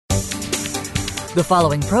The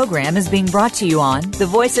following program is being brought to you on the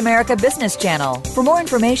Voice America Business Channel. For more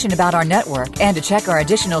information about our network and to check our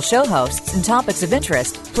additional show hosts and topics of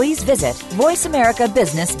interest, please visit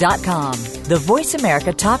voiceamericabusiness.com. The Voice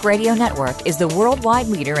America Talk Radio Network is the worldwide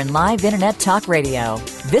leader in live Internet talk radio.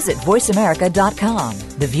 Visit voiceamerica.com.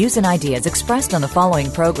 The views and ideas expressed on the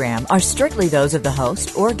following program are strictly those of the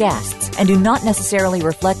host or guests and do not necessarily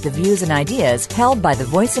reflect the views and ideas held by the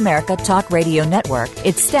Voice America Talk Radio Network,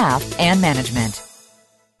 its staff, and management.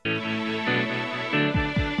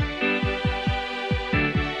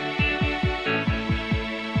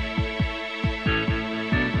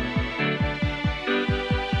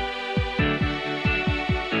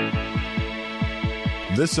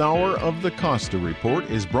 This hour of the Costa Report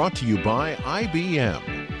is brought to you by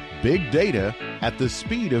IBM. Big data at the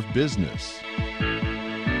speed of business.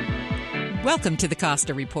 Welcome to the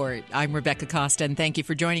Costa Report. I'm Rebecca Costa, and thank you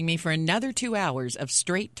for joining me for another 2 hours of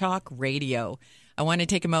Straight Talk Radio. I want to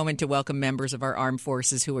take a moment to welcome members of our armed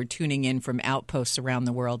forces who are tuning in from outposts around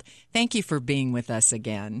the world. Thank you for being with us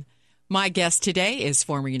again. My guest today is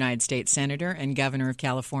former United States Senator and Governor of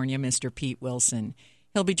California, Mr. Pete Wilson.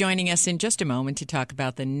 He'll be joining us in just a moment to talk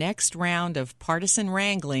about the next round of partisan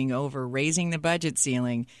wrangling over raising the budget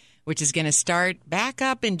ceiling, which is going to start back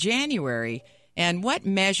up in January, and what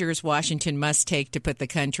measures Washington must take to put the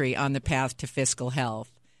country on the path to fiscal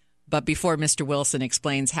health. But before Mr. Wilson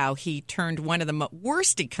explains how he turned one of the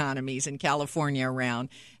worst economies in California around,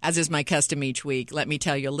 as is my custom each week, let me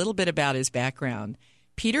tell you a little bit about his background.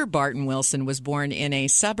 Peter Barton Wilson was born in a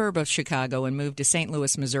suburb of Chicago and moved to St.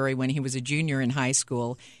 Louis, Missouri when he was a junior in high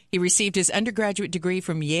school. He received his undergraduate degree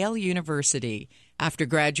from Yale University. After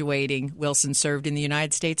graduating, Wilson served in the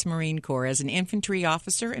United States Marine Corps as an infantry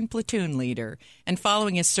officer and platoon leader. And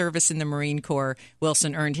following his service in the Marine Corps,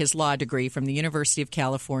 Wilson earned his law degree from the University of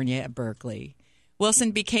California at Berkeley.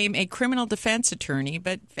 Wilson became a criminal defense attorney,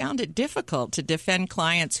 but found it difficult to defend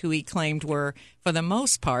clients who he claimed were, for the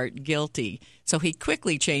most part, guilty. So he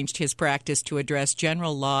quickly changed his practice to address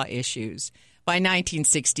general law issues. By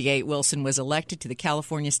 1968, Wilson was elected to the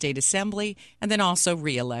California State Assembly and then also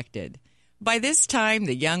reelected. By this time,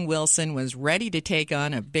 the young Wilson was ready to take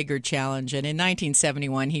on a bigger challenge, and in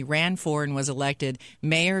 1971, he ran for and was elected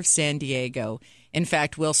mayor of San Diego. In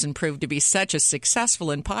fact, Wilson proved to be such a successful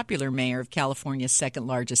and popular mayor of California's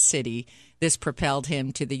second-largest city. This propelled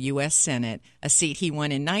him to the U.S. Senate, a seat he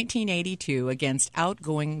won in 1982 against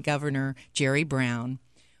outgoing Governor Jerry Brown.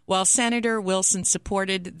 While Senator, Wilson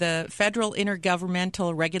supported the Federal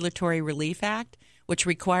Intergovernmental Regulatory Relief Act, which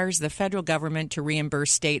requires the federal government to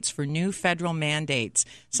reimburse states for new federal mandates,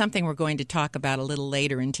 something we're going to talk about a little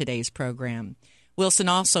later in today's program. Wilson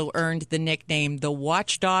also earned the nickname the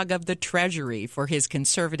Watchdog of the Treasury for his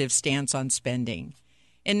conservative stance on spending.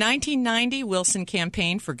 In 1990, Wilson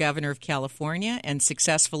campaigned for governor of California and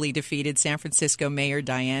successfully defeated San Francisco Mayor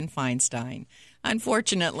Dianne Feinstein.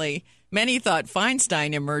 Unfortunately, many thought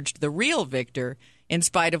Feinstein emerged the real victor in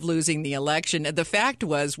spite of losing the election. The fact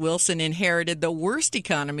was Wilson inherited the worst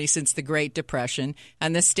economy since the Great Depression,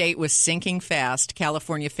 and the state was sinking fast.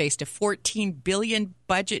 California faced a $14 billion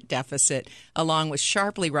budget deficit, along with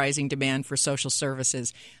sharply rising demand for social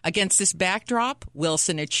services. Against this backdrop,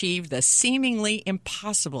 Wilson achieved the seemingly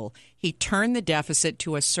impossible. He turned the deficit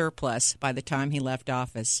to a surplus by the time he left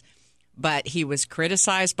office. But he was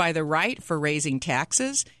criticized by the right for raising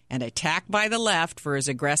taxes and attacked by the left for his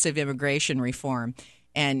aggressive immigration reform.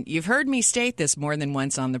 And you've heard me state this more than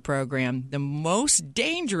once on the program. The most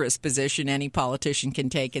dangerous position any politician can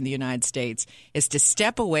take in the United States is to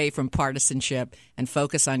step away from partisanship and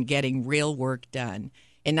focus on getting real work done.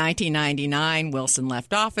 In 1999, Wilson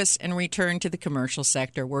left office and returned to the commercial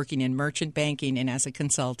sector, working in merchant banking and as a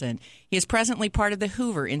consultant. He is presently part of the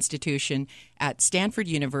Hoover Institution at Stanford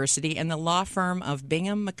University and the law firm of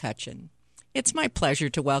Bingham McCutcheon. It's my pleasure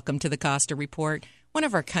to welcome to the Costa Report one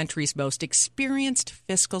of our country's most experienced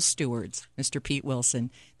fiscal stewards, Mr. Pete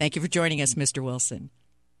Wilson. Thank you for joining us, Mr. Wilson.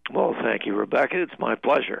 Well, thank you, Rebecca. It's my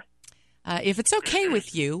pleasure. If it's okay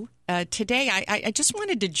with you, today I just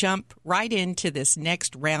wanted to jump right into this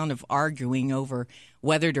next round of arguing over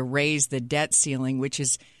whether to raise the debt ceiling, which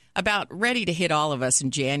is about ready to hit all of us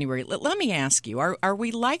in January. Let me ask you, are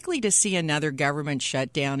we likely to see another government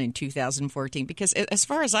shutdown in 2014? Because as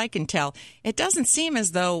far as I can tell, it doesn't seem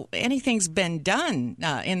as though anything's been done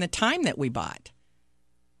in the time that we bought.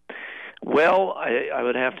 Well, I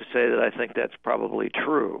would have to say that I think that's probably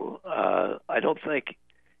true. I don't think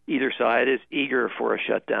either side is eager for a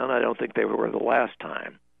shutdown. I don't think they were the last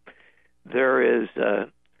time. There is a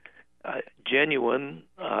genuine,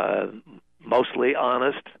 mostly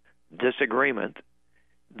honest disagreement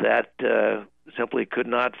that simply could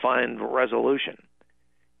not find resolution.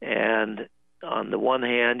 And on the one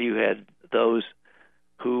hand, you had those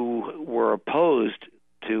who were opposed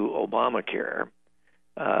to Obamacare,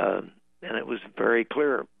 and it was very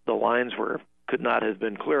clear. The lines could not have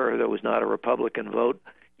been clearer. There was not a Republican vote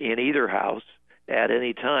in either house at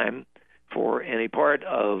any time for any part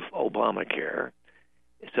of Obamacare,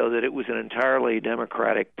 so that it was an entirely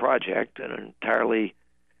Democratic project, and entirely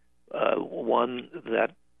one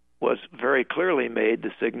that was very clearly made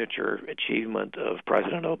the signature achievement of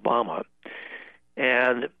President Obama.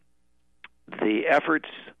 And the efforts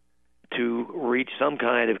to reach some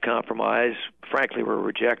kind of compromise, frankly, were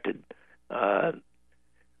rejected.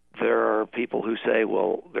 There are people who say,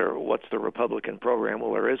 well, what's the Republican program?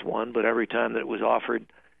 Well, there is one, but every time that it was offered,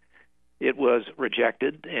 it was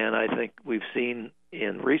rejected. And I think we've seen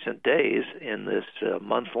in recent days in this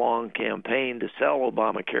month-long campaign to sell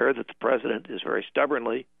Obamacare that the president is very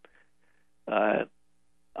stubbornly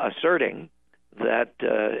asserting that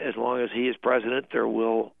as long as he is president, there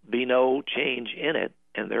will be no change in it,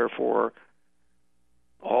 and therefore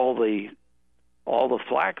all the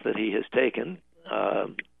flack that he has taken,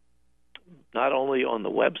 not only on the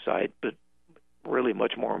website, but really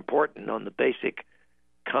much more important on the basic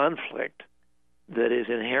conflict that is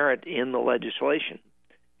inherent in the legislation,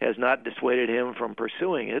 has not dissuaded him from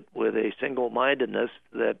pursuing it with a single-mindedness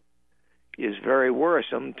that is very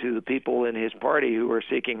worrisome to the people in his party who are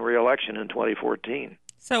seeking re-election in 2014.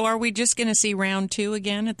 So are we just going to see round two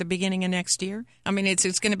again at the beginning of next year? I mean,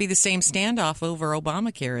 it's going to be the same standoff over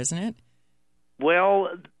Obamacare, isn't it? Well,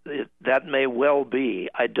 that may well be.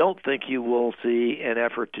 I don't think you will see an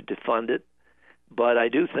effort to defund it, but I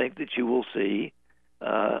do think that you will see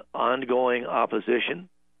ongoing opposition,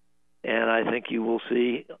 and I think you will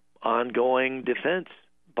see ongoing defense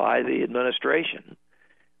by the administration.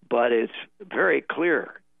 But it's very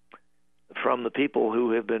clear from the people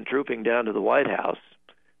who have been trooping down to the White House,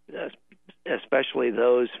 especially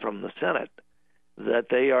those from the Senate, that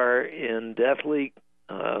they are in deathly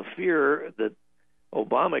fear that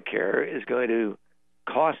Obamacare is going to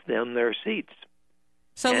cost them their seats.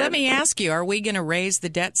 So let me ask you, are we going to raise the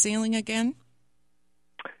debt ceiling again?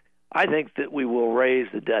 I think that we will raise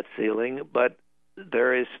the debt ceiling, but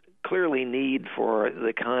there is clearly need for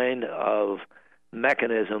the kind of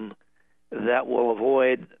mechanism that will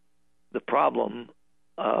avoid the problem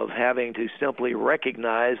of having to simply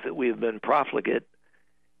recognize that we've been profligate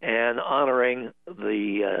and honoring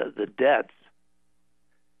the debts.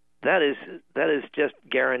 That is just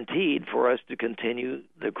guaranteed for us to continue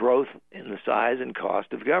the growth in the size and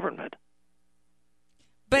cost of government.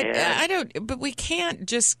 But But we can't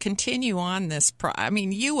just continue on this. I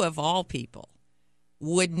mean, you of all people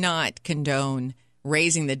would not condone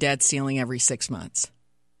raising the debt ceiling every 6 months.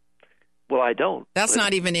 Well, I don't. That's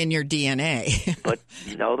not even in your DNA. But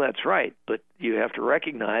no, that's right. But you have to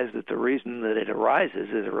recognize that the reason that it arises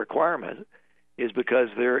as a requirement is because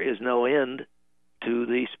there is no end to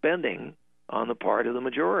the spending on the part of the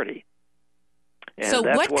majority. And so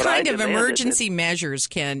what kind of emergency measures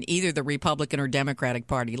can either the Republican or Democratic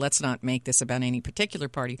Party, let's not make this about any particular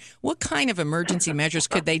party, what kind of emergency measures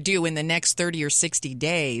could they do in the next 30 or 60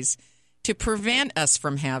 days to prevent us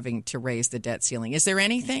from having to raise the debt ceiling? Is there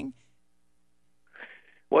anything?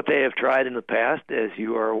 What they have tried in the past, as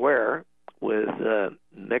you are aware, with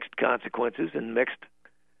mixed consequences and mixed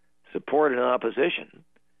support and opposition,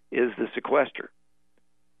 is the sequester.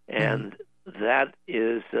 And that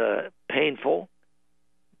is painful,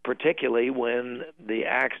 particularly when the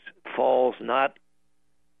axe falls not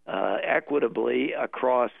equitably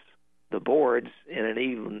across the boards in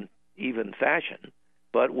an even fashion,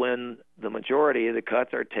 but when the majority of the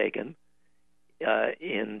cuts are taken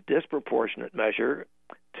in disproportionate measure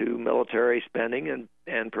to military spending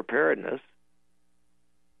and preparedness,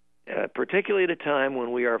 particularly at a time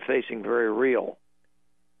when we are facing very real,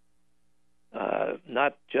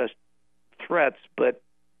 not just threats, but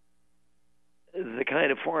the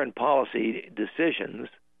kind of foreign policy decisions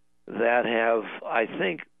that have, I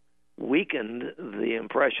think, weakened the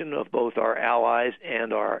impression of both our allies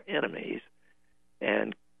and our enemies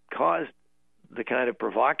and caused the kind of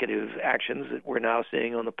provocative actions that we're now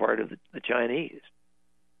seeing on the part of the Chinese.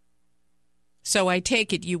 So I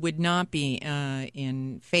take it you would not be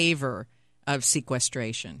in favor of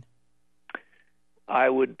sequestration? I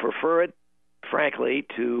would prefer it, frankly,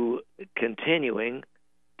 to continuing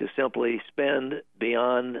to simply spend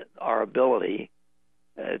beyond our ability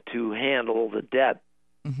to handle the debt.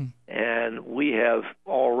 Mm-hmm. And we have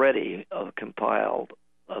already compiled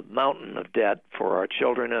a mountain of debt for our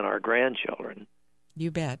children and our grandchildren.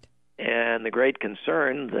 You bet. And the great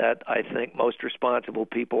concern that I think most responsible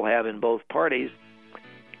people have in both parties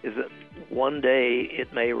is that one day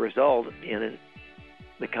it may result in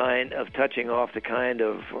the kind of touching off the kind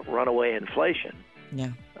of runaway inflation,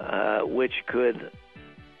 which could,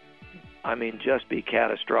 just be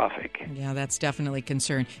catastrophic. Yeah, that's definitely a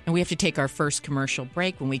concern. And we have to take our first commercial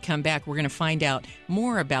break. When we come back, we're going to find out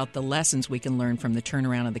more about the lessons we can learn from the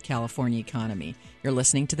turnaround of the California economy. You're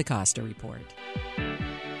listening to the Costa Report.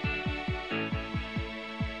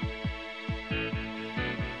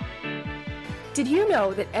 Did you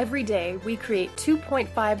know that every day we create 2.5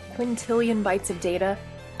 quintillion bytes of data,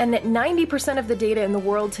 and that 90% of the data in the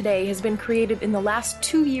world today has been created in the last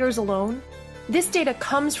 2 years alone? This data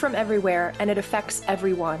comes from everywhere, and it affects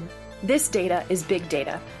everyone. This data is big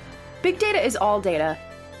data. Big data is all data,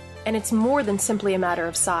 and it's more than simply a matter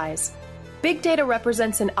of size. Big data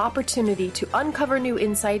represents an opportunity to uncover new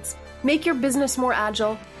insights, make your business more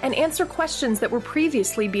agile, and answer questions that were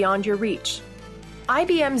previously beyond your reach.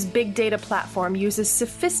 IBM's Big Data platform uses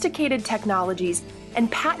sophisticated technologies and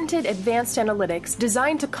patented advanced analytics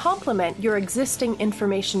designed to complement your existing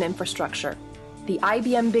information infrastructure. The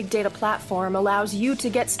IBM Big Data platform allows you to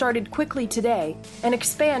get started quickly today and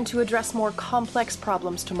expand to address more complex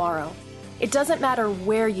problems tomorrow. It doesn't matter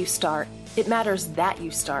where you start, it matters that you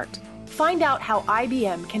start. Find out how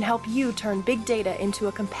IBM can help you turn big data into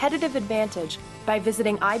a competitive advantage by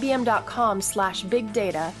visiting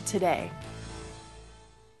ibm.com/bigdata today.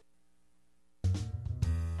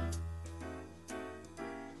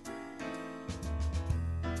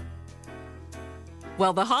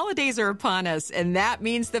 Well, the holidays are upon us, and that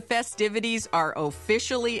means the festivities are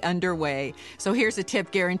officially underway. So here's a tip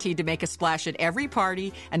guaranteed to make a splash at every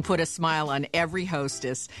party and put a smile on every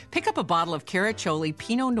hostess. Pick up a bottle of Caraccioli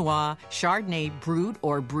Pinot Noir, Chardonnay, Brut,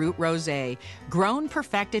 or Brut Rosé. Grown,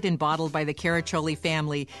 perfected, and bottled by the Caraccioli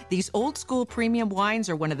family, these old-school premium wines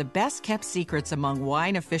are one of the best-kept secrets among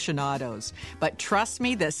wine aficionados. But trust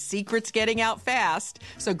me, the secret's getting out fast.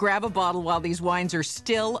 So grab a bottle while these wines are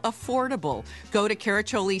still affordable. Go to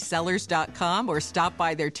CaraccioliCellars.com or stop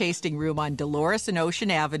by their tasting room on Dolores and Ocean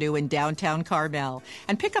Avenue in downtown Carmel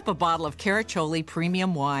and pick up a bottle of Caraccioli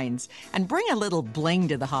premium wines and bring a little bling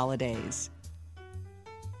to the holidays.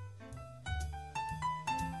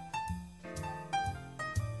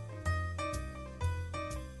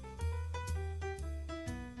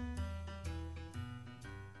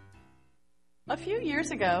 A few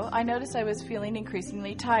years ago, I noticed I was feeling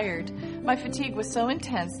increasingly tired. My fatigue was so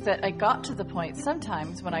intense that I got to the point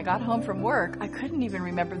sometimes when I got home from work, I couldn't even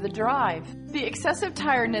remember the drive. The excessive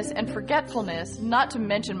tiredness and forgetfulness, not to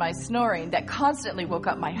mention my snoring that constantly woke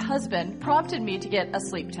up my husband, prompted me to get a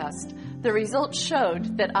sleep test. The results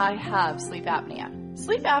showed that I have sleep apnea.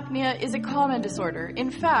 Sleep apnea is a common disorder. In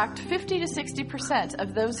fact, 50 to 60%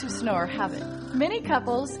 of those who snore have it. Many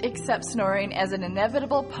couples accept snoring as an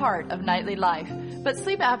inevitable part of nightly life, but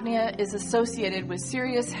sleep apnea is associated with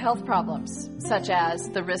serious health problems, such as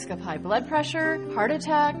the risk of high blood pressure, heart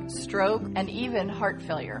attack, stroke, and even heart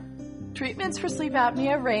failure. Treatments for sleep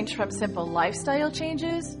apnea range from simple lifestyle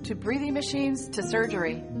changes to breathing machines to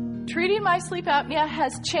surgery. Treating my sleep apnea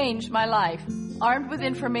has changed my life. Armed with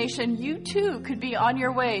information, you too could be on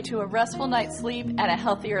your way to a restful night's sleep and a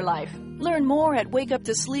healthier life. Learn more at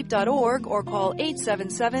wakeuptosleep.org or call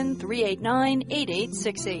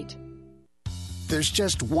 877-389-8868. There's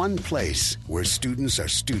just one place where students are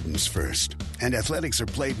students first, and athletics are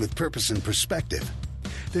played with purpose and perspective.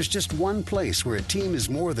 There's just one place where a team is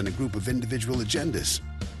more than a group of individual agendas.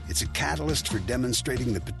 It's a catalyst for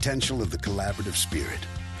demonstrating the potential of the collaborative spirit.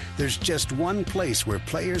 There's just one place where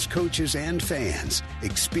players, coaches, and fans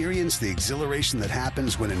experience the exhilaration that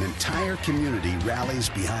happens when an entire community rallies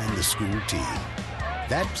behind the school team.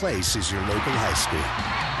 That place is your local high school.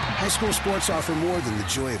 High school sports offer more than the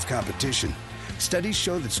joy of competition. Studies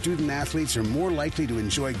show that student athletes are more likely to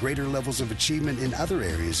enjoy greater levels of achievement in other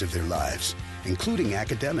areas of their lives, including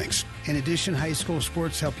academics. In addition, high school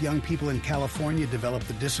sports help young people in California develop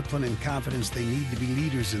the discipline and confidence they need to be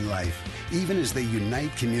leaders in life, even as they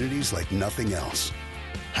unite communities like nothing else.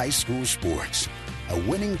 High school sports, a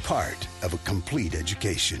winning part of a complete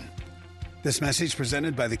education. This message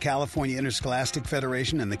presented by the California Interscholastic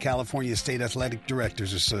Federation and the California State Athletic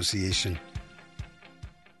Directors Association.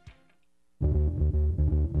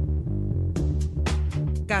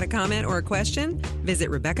 Got a comment or a question? Visit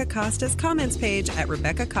Rebecca Costa's comments page at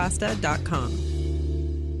RebeccaCosta.com.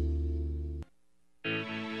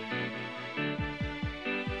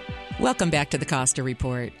 Welcome back to the Costa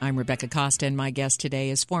Report. I'm Rebecca Costa, and my guest today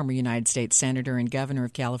is former United States Senator and Governor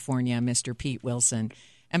of California, Mr. Pete Wilson.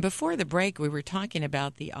 And before the break, we were talking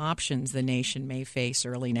about the options the nation may face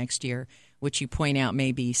early next year, which you point out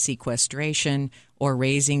may be sequestration or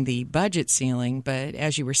raising the budget ceiling. But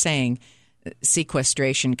as you were saying,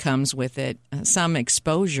 sequestration comes with it some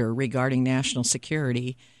exposure regarding national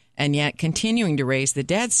security, and yet continuing to raise the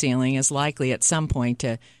debt ceiling is likely at some point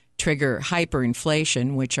to trigger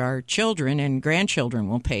hyperinflation, which our children and grandchildren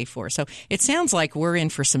will pay for. So it sounds like we're in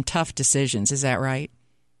for some tough decisions. Is that right?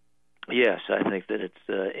 Yes, I think that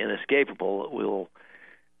it's inescapable. We'll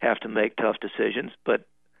have to make tough decisions, but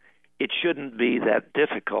it shouldn't be that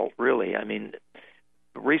difficult, really. I mean,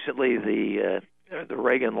 recently the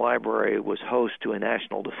Reagan Library was host to a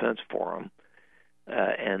National Defense Forum,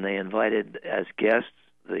 and they invited as guests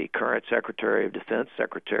the current Secretary of Defense,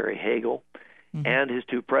 Secretary Hagel, and his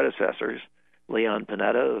two predecessors, Leon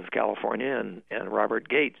Panetta of California and Robert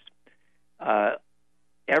Gates.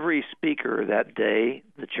 Every speaker that day,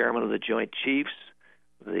 the chairman of the Joint Chiefs,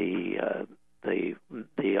 the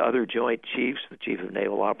other Joint Chiefs, the Chief of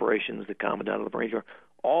Naval Operations, the Commandant of the Marine Corps,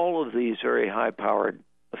 all of these very high-powered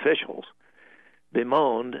officials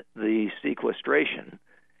bemoaned the sequestration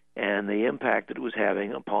and the impact that it was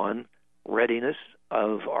having upon readiness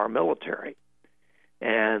of our military.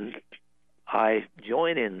 And I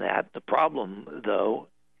join in that. The problem, though,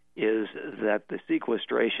 is that the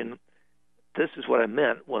sequestration, this is what I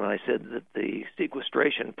meant when I said that the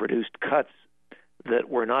sequestration produced cuts that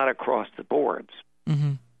were not across the boards.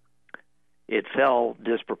 Mm-hmm. It fell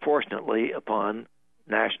disproportionately upon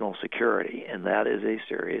national security, and that is a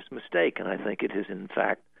serious mistake. And I think it has, in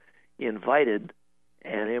fact, invited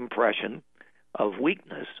an impression of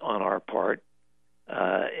weakness on our part,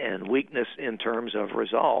 and weakness in terms of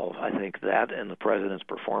resolve. I think that and the president's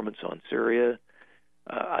performance on Syria,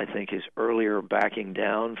 I think his earlier backing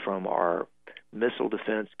down from our missile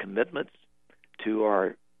defense commitments to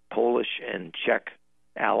our Polish and Czech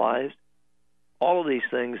allies, all of these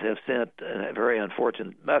things have sent a very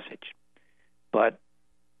unfortunate message. But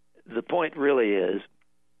the point really is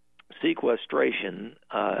sequestration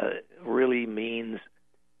really means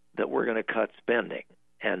that we're going to cut spending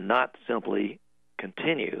and not simply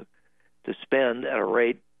continue to spend at a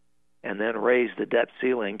rate and then raise the debt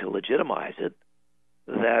ceiling to legitimize it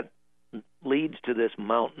that leads to this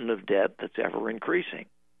mountain of debt that's ever increasing.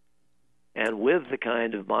 And with the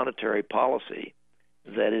kind of monetary policy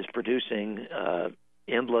that is producing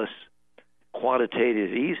endless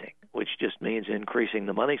quantitative easing, which just means increasing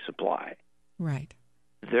the money supply, right,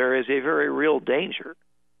 there is a very real danger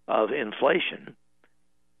of inflation.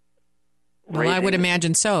 Well, I would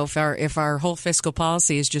imagine so. If our whole fiscal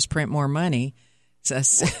policy is just print more money, I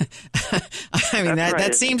mean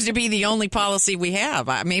that seems to be the only policy we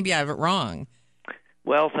have. Maybe I have it wrong.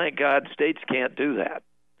 Well, thank God states can't do that,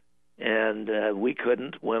 and we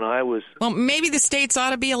couldn't when I was. Well, maybe the states ought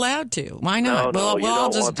to be allowed to. Why not? No, you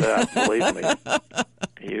don't want that. Believe me,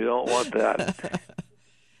 you don't want that.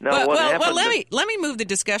 No, well, let me move the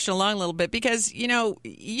discussion along a little bit because, you know,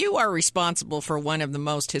 you are responsible for one of the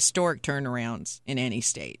most historic turnarounds in any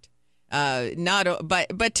state. But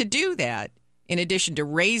to do that, in addition to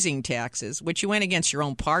raising taxes, which you went against your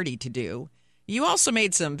own party to do, you also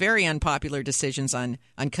made some very unpopular decisions on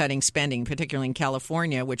cutting spending, particularly in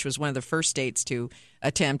California, which was one of the first states to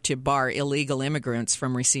attempt to bar illegal immigrants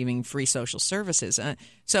from receiving free social services.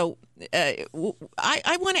 So I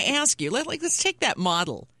want to ask you, let's take that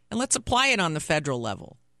model and let's apply it on the federal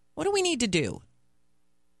level. What do we need to do?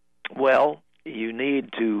 Well, you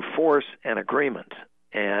need to force an agreement.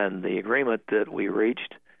 And the agreement that we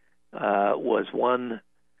reached was one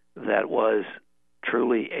that was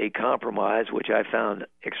truly a compromise, which I found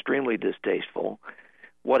extremely distasteful.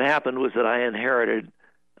 What happened was that I inherited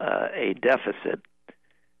a deficit.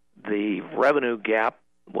 The revenue gap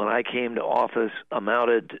when I came to office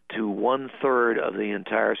amounted to 1/3 of the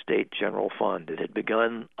entire state general fund. It had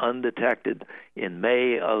begun undetected in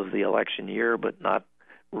May of the election year, but not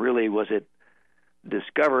really was it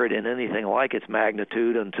discovered in anything like its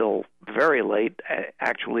magnitude until very late,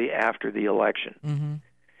 actually after the election. Mm-hmm.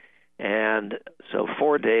 And so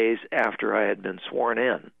 4 days after I had been sworn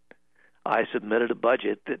in, I submitted a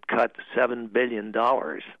budget that cut $7 billion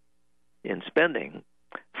in spending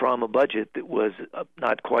from a budget that was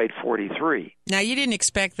not quite 43. Now, you didn't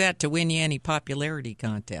expect that to win you any popularity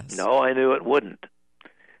contests. No, I knew it wouldn't.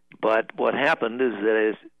 But what happened is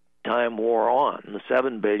that as time wore on, the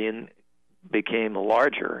 $7 billion became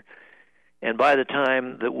larger. And by the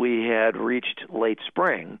time that we had reached late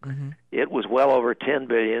spring, mm-hmm. it was well over $10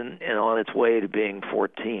 billion and on its way to being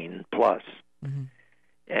 14 plus. Mm-hmm.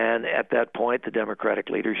 And at that point, the Democratic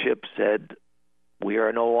leadership said, We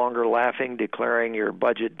are no longer laughing, declaring your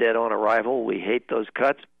budget dead on arrival. We hate those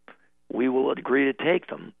cuts. We will agree to take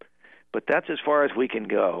them. But that's as far as we can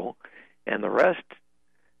go. And the rest,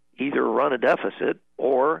 either run a deficit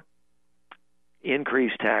or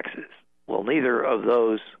increase taxes. Well, neither of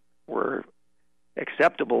those were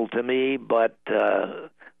acceptable to me, but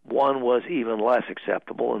one was even less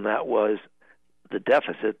acceptable, and that was the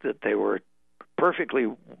deficit that they were perfectly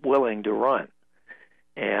willing to run.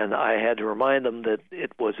 And I had to remind them that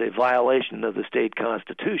it was a violation of the state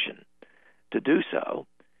constitution to do so.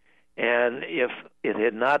 And if it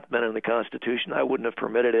had not been in the Constitution, I wouldn't have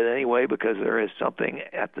permitted it anyway, because there is something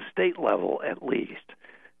at the state level, at least,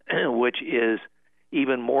 which is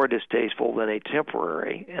even more distasteful than a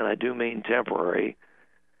temporary, and I do mean temporary,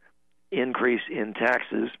 increase in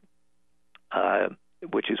taxes,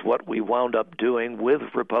 which is what we wound up doing with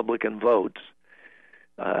Republican votes.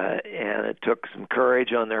 And it took some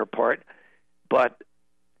courage on their part. But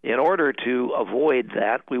in order to avoid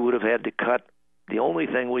that, we would have had to cut the only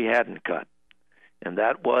thing we hadn't cut, and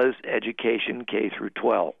that was education K through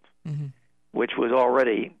 12, which was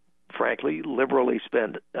already, frankly, liberally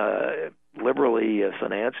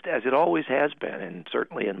financed, as it always has been, and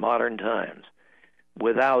certainly in modern times,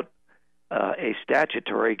 without a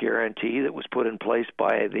statutory guarantee that was put in place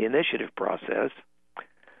by the initiative process,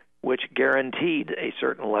 which guaranteed a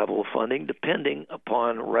certain level of funding depending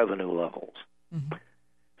upon revenue levels.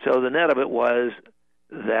 So the net of it was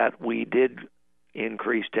that we did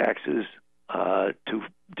increase taxes to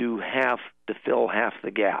fill half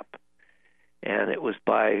the gap. And it was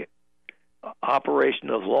by operation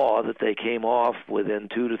of law that they came off within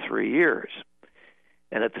 2 to 3 years.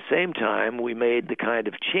 And at the same time, we made the kind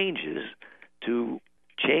of changes to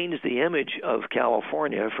change the image of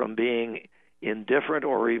California from being indifferent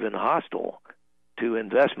or even hostile to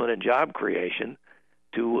investment and job creation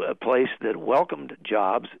to a place that welcomed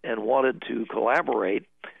jobs and wanted to collaborate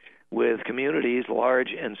with communities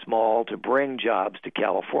large and small to bring jobs to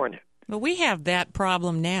California. Well, we have that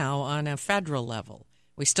problem now on a federal level.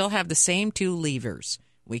 We still have the same two levers.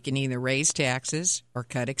 We can either raise taxes or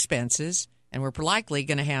cut expenses, and we're likely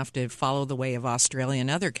going to have to follow the way of Australia and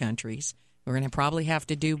other countries. We're going to probably have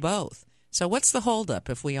to do both. So what's the holdup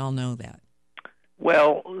if we all know that?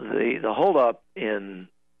 Well, the holdup in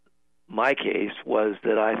my case was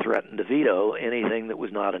that I threatened to veto anything that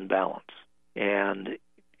was not in balance. And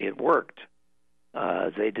it worked.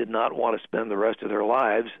 They did not want to spend the rest of their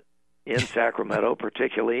lives in Sacramento,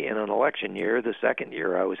 particularly in an election year, the second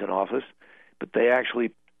year I was in office, but they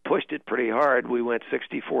actually pushed it pretty hard. We went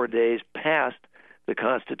 64 days past the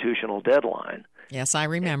constitutional deadline. Yes, I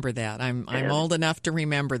remember that. I'm old enough to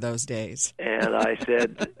remember those days. And I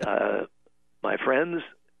said, my friends,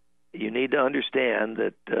 you need to understand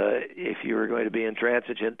that if you are going to be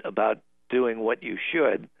intransigent about doing what you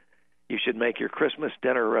should make your Christmas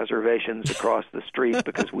dinner reservations across the street,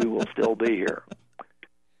 because we will still be here.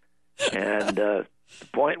 And the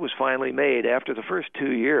point was finally made. After the first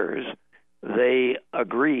 2 years, they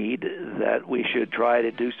agreed that we should try to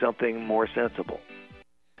do something more sensible.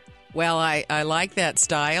 Well, I like that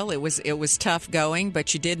style. It was tough going,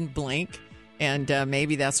 but you didn't blink. And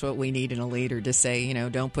maybe that's what we need in a leader, to say,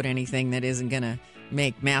 don't put anything that isn't going to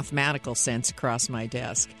make mathematical sense across my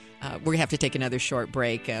desk. We have to take another short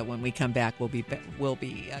break. When we come back, we'll be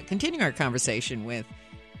continuing our conversation with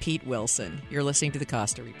Pete Wilson. You're listening to the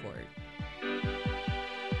Costa Report.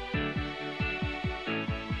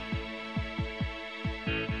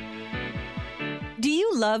 Do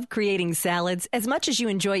you love creating salads as much as you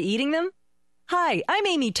enjoy eating them? Hi, I'm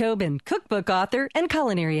Amy Tobin, cookbook author and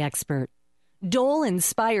culinary expert. Dole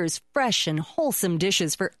inspires fresh and wholesome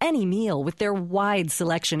dishes for any meal with their wide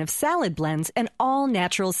selection of salad blends and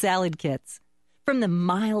all-natural salad kits. From the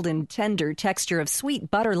mild and tender texture of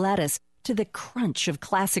sweet butter lettuce to the crunch of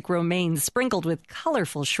classic romaine sprinkled with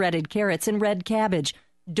colorful shredded carrots and red cabbage,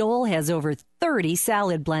 Dole has over 30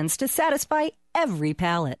 salad blends to satisfy every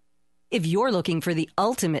palate. If you're looking for the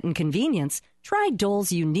ultimate in convenience, try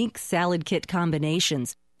Dole's unique salad kit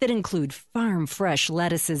combinations that include farm-fresh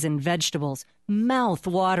lettuces and vegetables,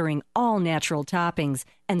 mouth-watering all-natural toppings,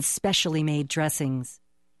 and specially made dressings.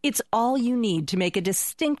 It's all you need to make a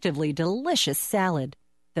distinctively delicious salad.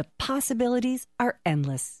 The possibilities are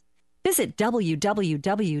endless. Visit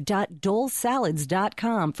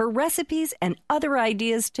www.dolesalads.com for recipes and other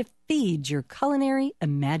ideas to feed your culinary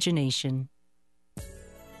imagination.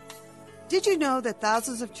 Did you know that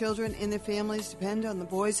thousands of children and their families depend on the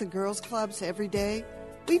Boys and Girls Clubs every day?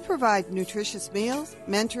 We provide nutritious meals,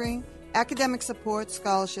 mentoring, academic support,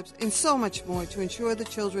 scholarships, and so much more to ensure the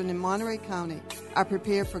children in Monterey County are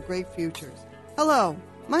prepared for great futures. Hello,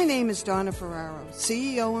 My name is Donna Ferraro,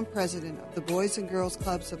 CEO and President of the Boys and Girls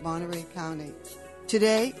Clubs of Monterey County.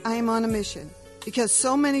 Today, I am on a mission because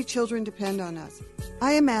so many children depend on us.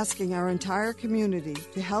 I am asking our entire community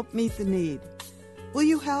to help meet the need. Will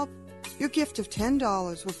you help? Your gift of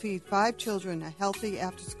 $10 will feed 5 children a healthy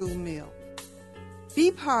after-school meal.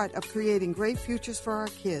 Be part of creating great futures for our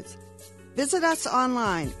kids. Visit us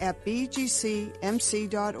online at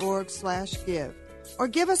bgcmc.org/give or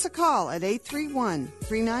give us a call at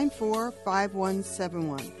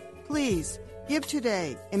 831-394-5171. Please, give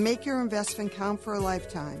today and make your investment count for a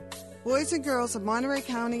lifetime. Boys and girls of Monterey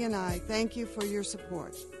County and I thank you for your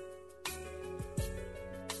support.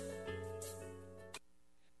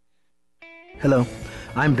 Hello,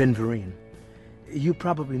 I'm Ben Vereen. You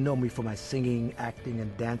probably know me for my singing, acting,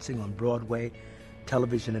 and dancing on Broadway,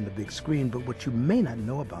 television, and the big screen, but what you may not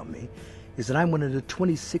know about me is that I'm one of the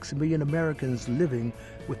 26 million Americans living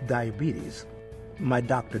with diabetes. My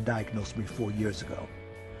doctor diagnosed me 4 years ago.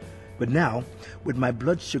 But now, with my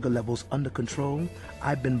blood sugar levels under control,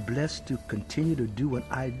 I've been blessed to continue to do what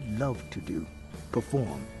I love to do,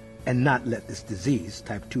 perform, and not let this disease,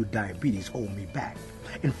 type 2 diabetes, hold me back.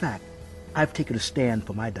 In fact, I've taken a stand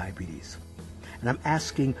for my diabetes. And I'm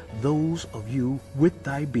asking those of you with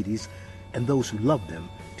diabetes and those who love them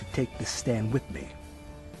to take this stand with me.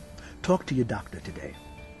 Talk to your doctor today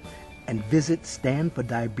and visit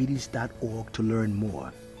standfordiabetes.org to learn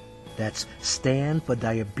more. That's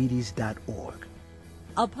standfordiabetes.org.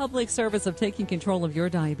 A public service of taking control of your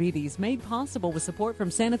diabetes made possible with support from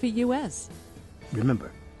Sanofi U.S.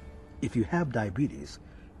 Remember, if you have diabetes,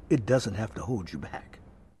 it doesn't have to hold you back.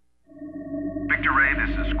 Victor Ray, this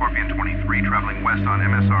is Scorpion 23 traveling west on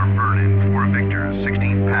MSR Vernon for Victor.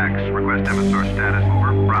 16 packs, request MSR status,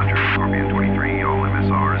 over. Roger, Scorpion 23, all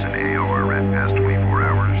MSRs and AOR red past 24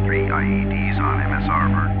 hours. 3 IEDs on MSR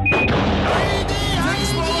Vernon.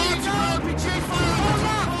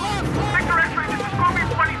 Victor X-ray, this is Scorpion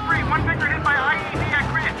 23. One Victor hit by IED at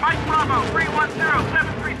grid. Mike Bravo,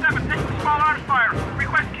 310-737, taking small arms fire.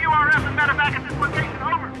 Request QRF and medevac at this location,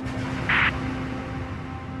 over.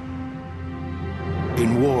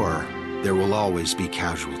 In war, there will always be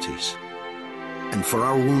casualties. And for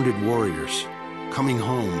our wounded warriors, coming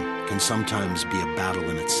home can sometimes be a battle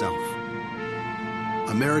in itself.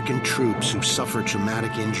 American troops who suffer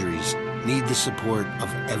traumatic injuries need the support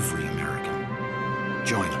of every American.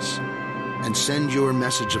 Join us and send your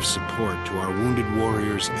message of support to our wounded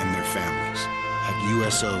warriors and their families at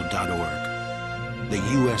USO.org. The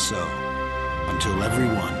USO, until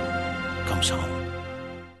everyone comes home.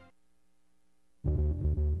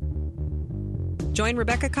 Join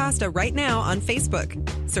Rebecca Costa right now on Facebook.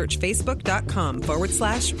 Search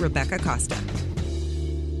facebook.com/Rebecca Costa.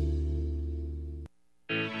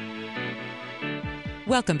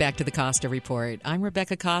 Welcome back to the Costa Report. I'm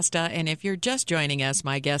Rebecca Costa, and if you're just joining us,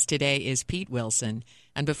 my guest today is Pete Wilson.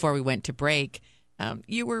 And before we went to break,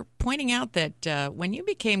 you were pointing out that when you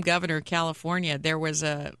became governor of California, there was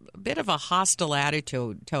a bit of a hostile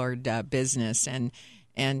attitude toward business, and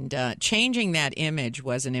changing that image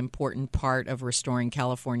was an important part of restoring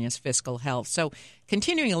California's fiscal health. So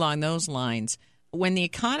continuing along those lines, when the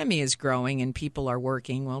economy is growing and people are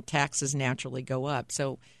working, well, taxes naturally go up.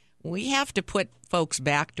 So we have to put folks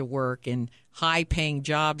back to work in high-paying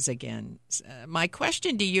jobs again. My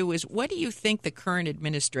question to you is, what do you think the current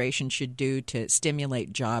administration should do to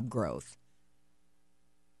stimulate job growth?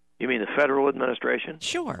 You mean the federal administration?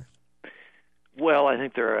 Sure. Well, I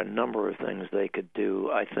think there are a number of things they could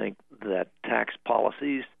do. I think that tax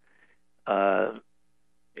policies are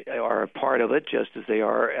a part of it, just as they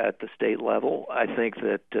are at the state level. I think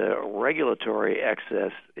that regulatory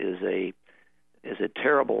excess is a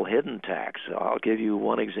terrible hidden tax. I'll give you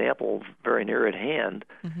one example very near at hand,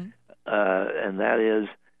 and that is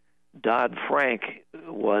Dodd-Frank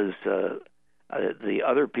was the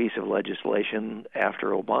other piece of legislation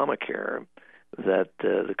after Obamacare that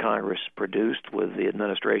the Congress produced with the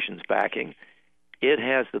administration's backing. It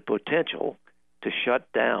has the potential to shut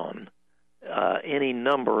down any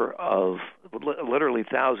number of literally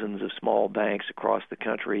thousands of small banks across the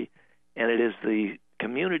country, and it is the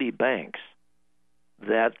community banks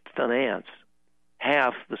that finance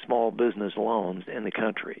half the small business loans in the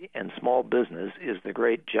country. And small business is the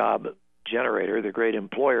great job generator, the great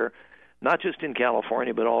employer, not just in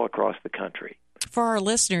California, but all across the country. For our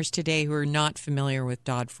listeners today who are not familiar with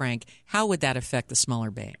Dodd-Frank, how would that affect the smaller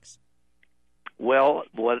banks? Well,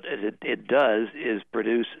 what it does is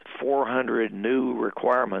produce 400 new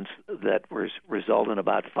requirements that result in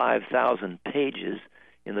about 5,000 pages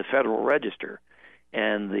in the Federal Register.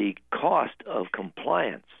 And the cost of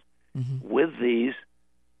compliance with these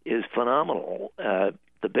is phenomenal.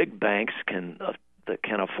 the big banks that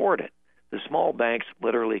can afford it. The small banks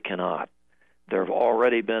literally cannot. There have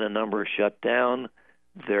already been a number shut down.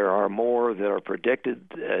 There are more that are predicted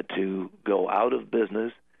to go out of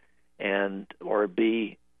business or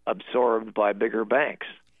be absorbed by bigger banks.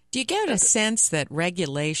 Do you get a sense that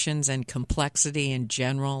regulations and complexity in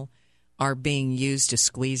general are being used to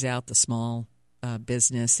squeeze out the small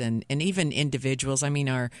business and even individuals? I mean,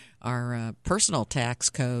 our personal tax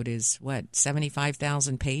code is,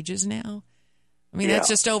 75,000 pages now? I mean, that's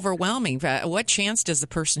just overwhelming. What chance does the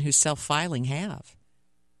person who's self-filing have?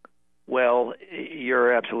 Well,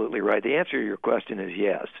 you're absolutely right. The answer to your question is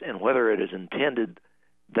yes. And whether it is intended,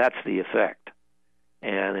 that's the effect.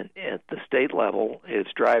 And at the state level, it's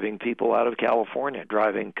driving people out of California,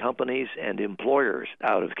 driving companies and employers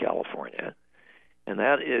out of California. And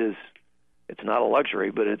that is, it's not a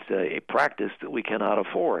luxury, but it's a practice that we cannot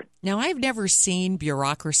afford. Now, I've never seen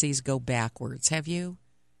bureaucracies go backwards. Have you?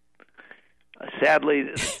 Sadly,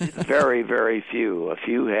 very, very few. A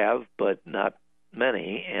few have, but not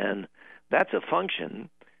many. And that's a function,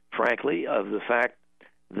 frankly, of the fact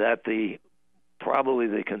that probably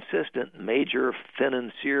the consistent major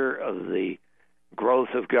financier of the growth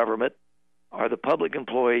of government are the public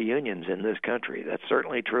employee unions in this country. That's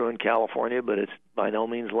certainly true in California, but it's by no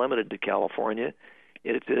means limited to California.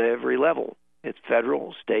 It's at every level. It's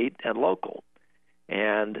federal, state, and local.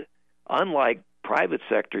 And unlike private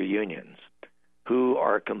sector unions, who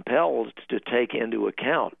are compelled to take into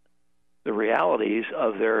account the realities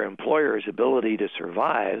of their employer's ability to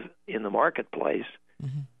survive in the marketplace,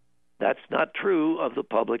 that's not true of the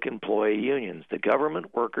public employee unions. The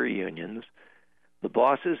government worker unions, the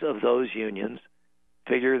bosses of those unions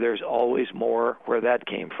figure there's always more where that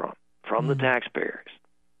came from the taxpayers.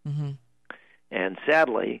 And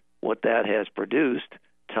sadly, what that has produced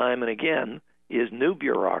time and again is new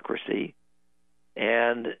bureaucracy,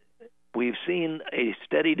 and we've seen a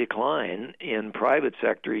steady decline in private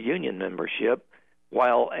sector union membership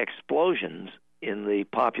while explosions in the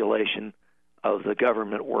population of the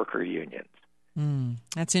government worker unions.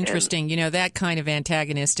 That's interesting. That kind of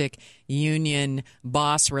antagonistic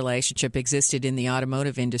union-boss relationship existed in the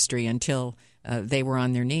automotive industry until they were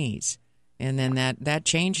on their knees. And then that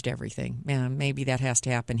changed everything. Maybe that has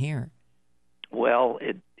to happen here. Well,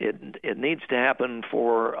 it needs to happen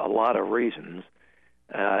for a lot of reasons.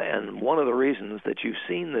 And one of the reasons that you've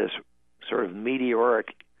seen this sort of meteoric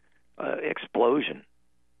explosion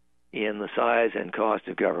in the size and cost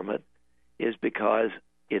of government is because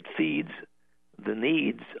it feeds the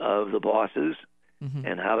needs of the bosses.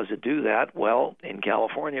 And how does it do that? Well, in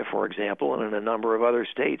California, for example, and in a number of other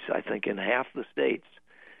states, I think in half the states,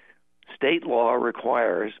 state law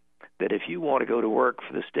requires that if you want to go to work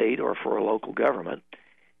for the state or for a local government,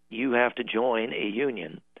 you have to join a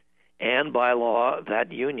union. And by law,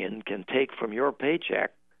 that union can take from your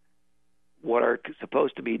paycheck what are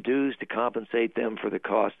supposed to be dues to compensate them for the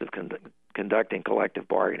cost of conducting collective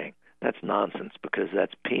bargaining. That's nonsense because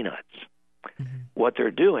that's peanuts. What they're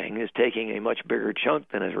doing is taking a much bigger chunk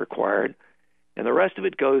than is required, and the rest of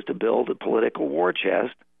it goes to build a political war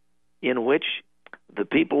chest in which the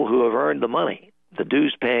people who have earned the money, the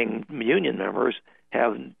dues-paying union members,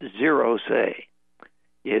 have zero say.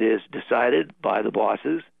 It is decided by the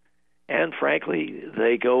bosses. And frankly,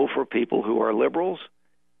 they go for people who are liberals.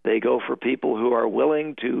 They go for people who are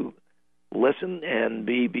willing to listen and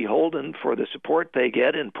be beholden for the support they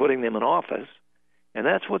get in putting them in office. And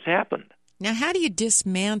that's what's happened. Now, how do you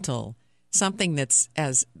dismantle something that's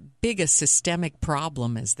as big a systemic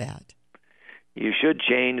problem as that? You should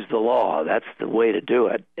change the law. That's the way to do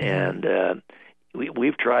it. And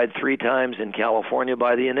we've tried 3 times in California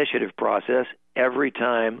by the initiative process. Every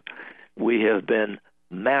time we have been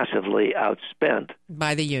massively outspent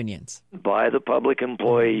by the unions, by the public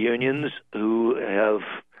employee unions, who have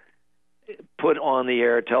put on the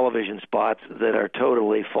air television spots that are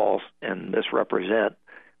totally false and misrepresent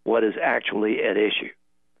what is actually at issue.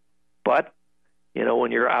 But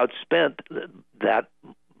when you're outspent that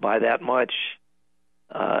by that much,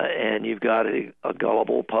 and you've got a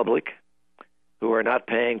gullible public who are not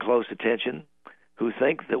paying close attention, who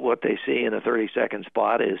think that what they see in a 30-second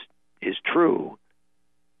spot is true.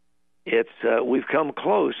 We've come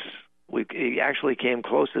close. We actually came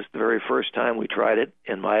closest the very first time we tried it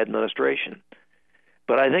in my administration.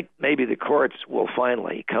 But I think maybe the courts will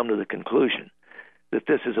finally come to the conclusion that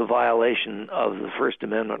this is a violation of the First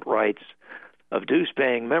Amendment rights of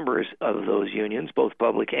dues-paying members of those unions, both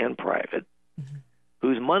public and private,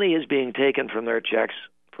 whose money is being taken from their checks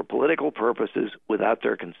for political purposes without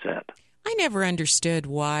their consent. I never understood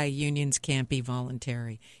why unions can't be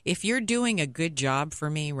voluntary. If you're doing a good job for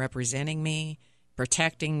me, representing me,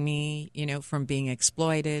 protecting me, from being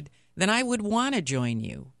exploited, then I would want to join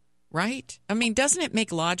you, right? I mean, doesn't it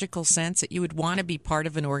make logical sense that you would want to be part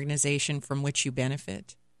of an organization from which you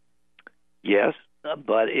benefit? Yes,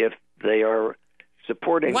 but if they are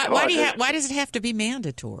supporting causes... Why does it have to be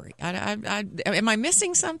mandatory? Am I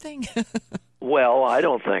missing something? Well, I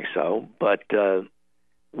don't think so, but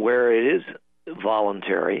where it is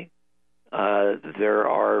voluntary, there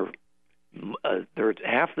are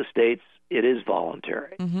half the states it is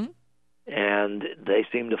voluntary, and they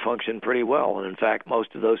seem to function pretty well. And in fact,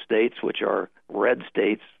 most of those states, which are red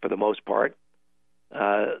states for the most part,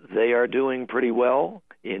 they are doing pretty well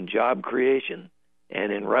in job creation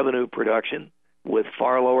and in revenue production with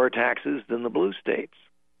far lower taxes than the blue states.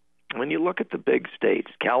 When you look at the big states,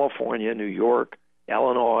 California, New York,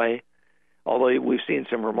 Illinois, although we've seen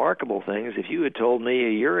some remarkable things, if you had told me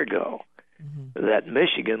a year ago that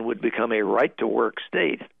Michigan would become a right-to-work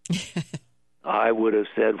state, I would have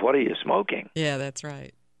said, what are you smoking? Yeah, that's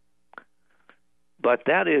right. But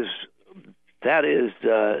that is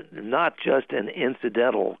not just an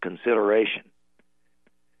incidental consideration.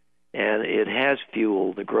 And it has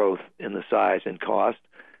fueled the growth in the size and cost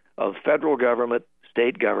of federal government,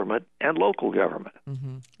 state government, and local government.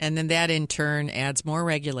 And then that in turn adds more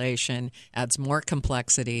regulation, adds more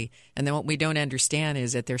complexity. And then what we don't understand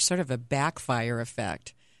is that there's sort of a backfire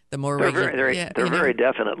effect. The more there very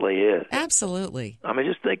definitely is. Absolutely. I mean,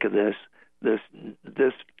 just think of this. This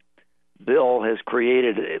bill has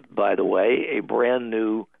created, by the way, a brand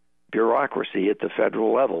new bureaucracy at the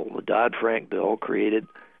federal level. The Dodd-Frank bill created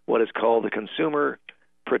what is called the Consumer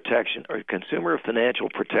Financial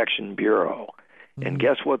Protection Bureau. And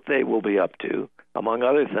guess what they will be up to? Among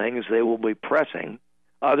other things, they will be pressing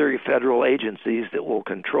other federal agencies that will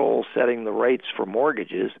control setting the rates for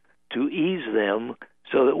mortgages to ease them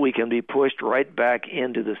so that we can be pushed right back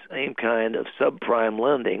into the same kind of subprime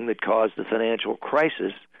lending that caused the financial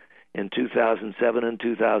crisis in 2007 and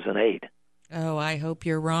 2008. Oh, I hope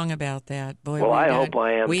you're wrong about that. Boy, well, I hope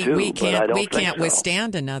I am too, but I don't think so. We can't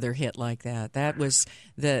withstand another hit like that. That was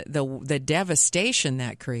the devastation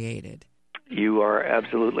that created. You are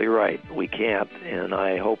absolutely right. We can't, and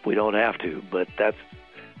I hope we don't have to. But that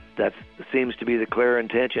seems to be the clear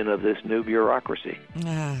intention of this new bureaucracy.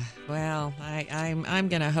 Well, I'm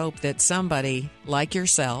going to hope that somebody like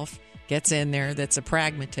yourself gets in there that's a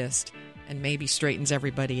pragmatist and maybe straightens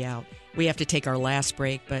everybody out. We have to take our last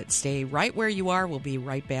break, but stay right where you are. We'll be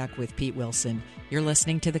right back with Pete Wilson. You're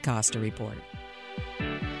listening to the Costa Report.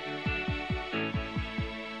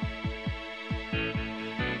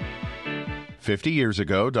 50 years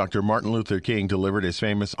ago, Dr. Martin Luther King delivered his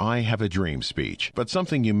famous I Have a Dream speech. But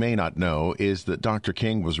something you may not know is that Dr.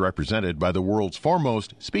 King was represented by the world's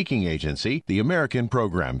foremost speaking agency, the American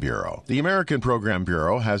Program Bureau. The American Program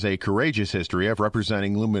Bureau has a courageous history of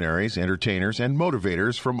representing luminaries, entertainers, and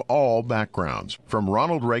motivators from all backgrounds. From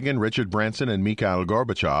Ronald Reagan, Richard Branson, and Mikhail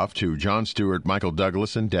Gorbachev to Jon Stewart, Michael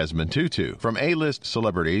Douglas, and Desmond Tutu. From A-list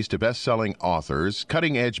celebrities to best-selling authors,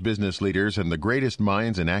 cutting-edge business leaders, and the greatest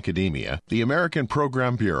minds in academia, the American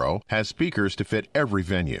Program Bureau has speakers to fit every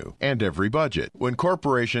venue and every budget. When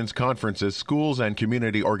corporations, conferences, schools, and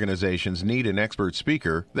community organizations need an expert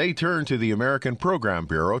speaker, they turn to the American Program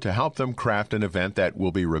Bureau to help them craft an event that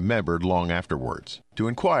will be remembered long afterwards. To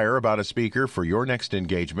inquire about a speaker for your next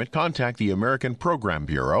engagement, contact the American Program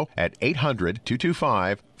Bureau at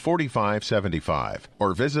 800-225-4575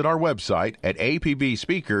 or visit our website at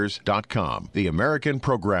apbspeakers.com. The American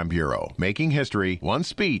Program Bureau, making history one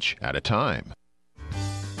speech at a time.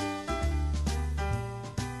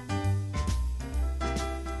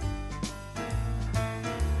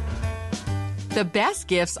 The best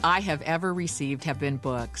gifts I have ever received have been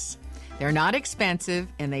books. They're not expensive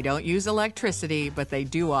and they don't use electricity, but they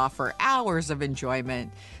do offer hours of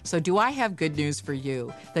enjoyment. So do I have good news for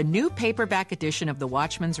you? The new paperback edition of The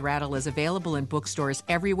Watchman's Rattle is available in bookstores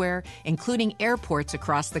everywhere, including airports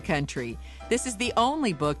across the country. This is the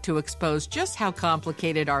only book to expose just how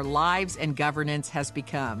complicated our lives and governance has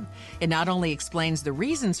become. It not only explains the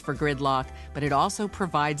reasons for gridlock, but it also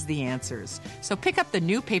provides the answers. So pick up the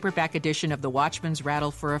new paperback edition of The Watchman's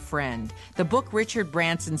Rattle for a friend. The book Richard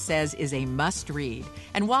Branson says is a must-read.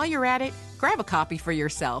 And while you're at it, grab a copy for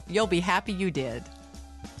yourself. You'll be happy you did.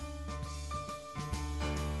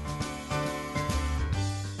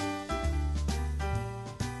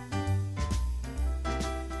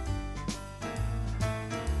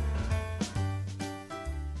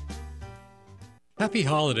 Happy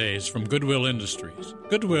holidays from Goodwill Industries.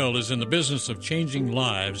 Goodwill is in the business of changing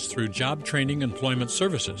lives through job training and employment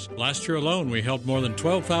services. Last year alone, we helped more than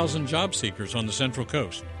 12,000 job seekers on the Central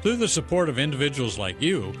Coast. Through the support of individuals like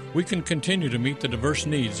you, we can continue to meet the diverse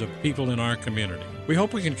needs of people in our community. We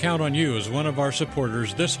hope we can count on you as one of our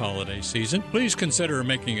supporters this holiday season. Please consider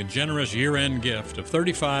making a generous year-end gift of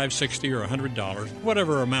 $35, $60, or $100,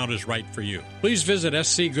 whatever amount is right for you. Please visit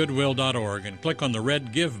scgoodwill.org and click on the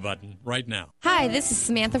red Give button right now. Hi, this is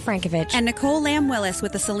Samantha Frankovich and Nicole Lamb-Willis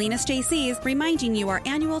with the Salinas JCs, reminding you our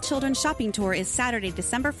annual children's shopping tour is Saturday,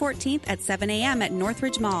 December 14th at 7 a.m. at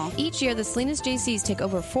Northridge Mall. Each year, the Salinas JCs take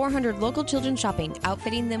over 400 local children shopping,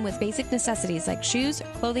 outfitting them with basic necessities like shoes,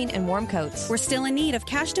 clothing, and warm coats. We're still in need of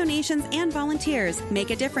cash donations and volunteers. Make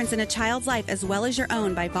a difference in a child's life as well as your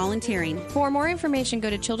own by volunteering. For more information, go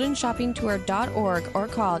to childrenshoppingtour.org or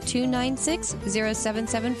call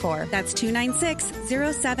 296-0774. That's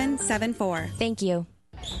 296-0774. Thank you.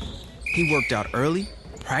 He worked out early,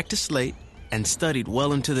 practiced late, and studied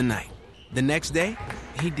well into the night. The next day,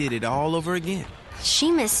 he did it all over again.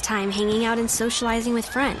 She missed time hanging out and socializing with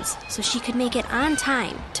friends so she could make it on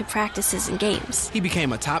time to practices and games. He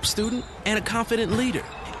became a top student and a confident leader,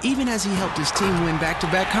 even as he helped his team win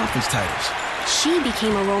back-to-back conference titles. She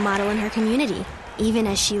became a role model in her community, even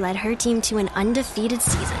as she led her team to an undefeated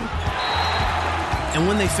season. And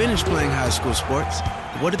when they finished playing high school sports,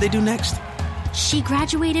 what did they do next? She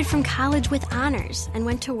graduated from college with honors and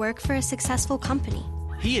went to work for a successful company.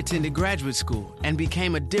 He attended graduate school and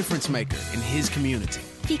became a difference maker in his community.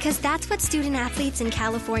 Because that's what student athletes in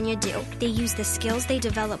California do. They use the skills they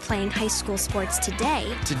develop playing high school sports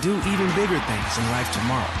today to do even bigger things in life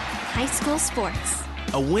tomorrow. High school sports.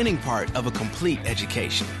 A winning part of a complete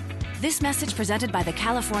education. This message presented by the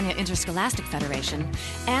California Interscholastic Federation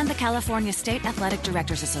and the California State Athletic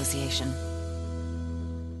Directors Association.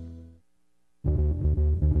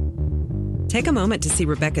 Take a moment to see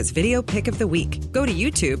Rebecca's video pick of the week. Go to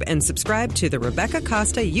YouTube and subscribe to the Rebecca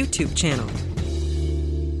Costa YouTube channel.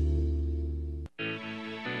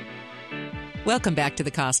 Welcome back to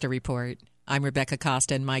the Costa Report. I'm Rebecca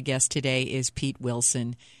Costa, and my guest today is Pete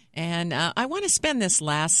Wilson. And I want to spend this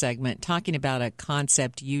last segment talking about a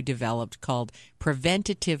concept you developed called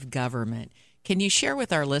preventative government. Can you share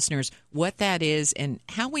with our listeners what that is and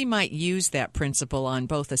how we might use that principle on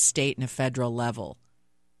both a state and a federal level?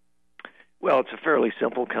 Well, it's a fairly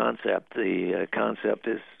simple concept. The concept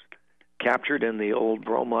is captured in the old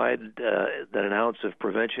bromide that an ounce of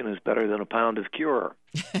prevention is better than a pound of cure.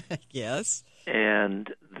 Yes.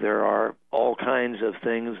 And there are all kinds of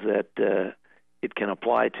things that it can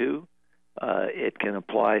apply to. It can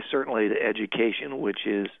apply certainly to education, which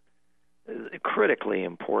is critically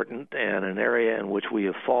important and an area in which we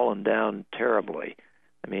have fallen down terribly.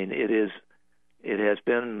 I mean, it has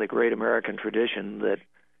been the great American tradition that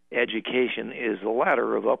education is the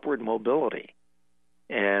ladder of upward mobility.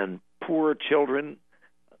 And poor children,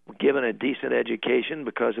 given a decent education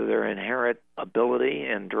because of their inherent ability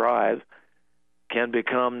and drive, can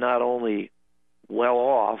become not only well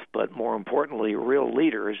off, but more importantly, real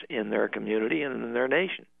leaders in their community and in their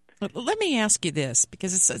nation. Let me ask you this,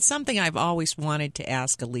 because it's something I've always wanted to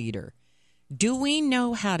ask a leader. Do we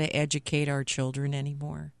know how to educate our children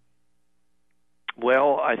anymore?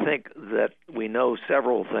 Well, I think that we know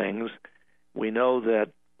several things. We know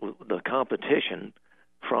that the competition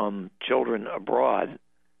from children abroad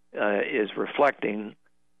is reflecting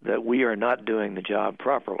that we are not doing the job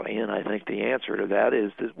properly. And I think the answer to that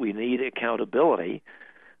is that we need accountability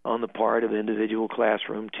on the part of individual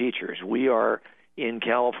classroom teachers. We are, in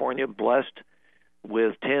California, blessed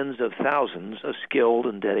with tens of thousands of skilled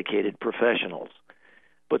and dedicated professionals.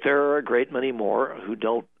 But there are a great many more who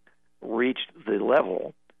don't reach the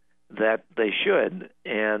level that they should,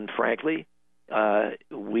 and frankly,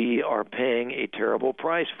 we are paying a terrible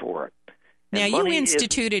price for it. Now, you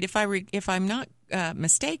instituted, if I'm not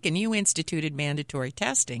mistaken, you instituted mandatory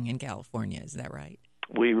testing in California. Is that right?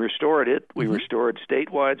 We restored it. We restored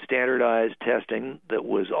statewide standardized testing that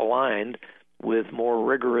was aligned with more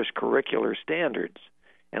rigorous curricular standards.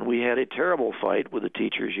 And we had a terrible fight with the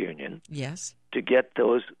teachers' union to get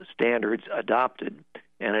those standards adopted,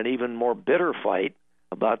 and an even more bitter fight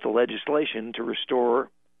about the legislation to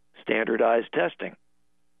restore standardized testing.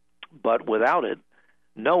 But without it,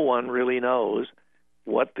 no one really knows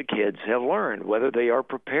what the kids have learned, whether they are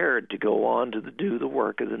prepared to go on to do the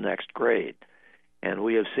work of the next grade. And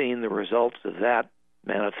we have seen the results of that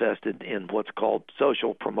manifested in what's called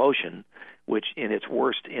social promotion, which in its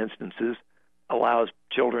worst instances allows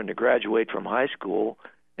children to graduate from high school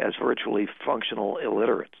as virtually functional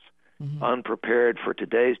illiterates, unprepared for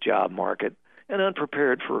today's job market and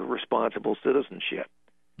unprepared for responsible citizenship.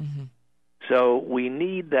 Mm-hmm. So we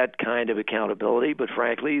need that kind of accountability, but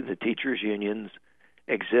frankly, the teachers' unions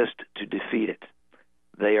exist to defeat it.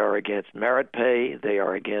 They are against merit pay. They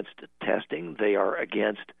are against testing. They are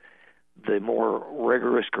against the more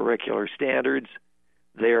rigorous curricular standards.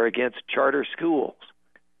 They are against charter schools.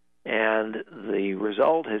 And the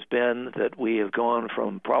result has been that we have gone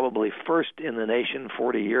from probably first in the nation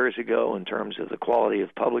 40 years ago in terms of the quality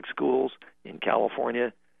of public schools in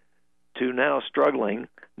California to now struggling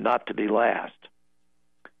not to be last.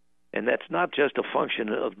 And that's not just a function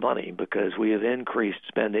of money, because we have increased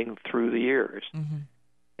spending through the years. Mm-hmm.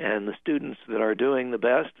 And the students that are doing the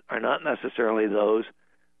best are not necessarily those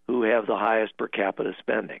who have the highest per capita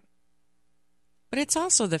spending. But it's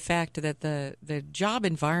also the fact that the job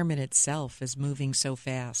environment itself is moving so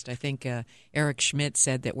fast. I think Eric Schmidt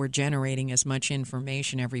said that we're generating as much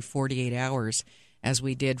information every 48 hours as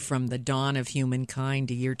we did from the dawn of humankind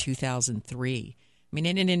to year 2003. I mean,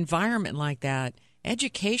 in an environment like that,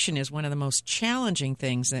 education is one of the most challenging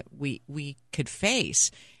things that we could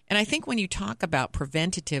face. And I think when you talk about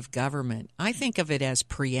preventative government, I think of it as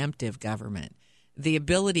preemptive government, the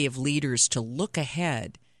ability of leaders to look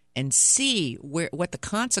ahead and see what the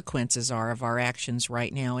consequences are of our actions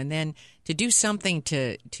right now, and then to do something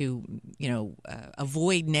to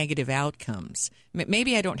avoid negative outcomes.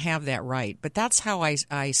 Maybe I don't have that right, but that's how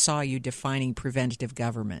I saw you defining preventative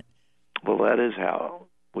government. Well, that is how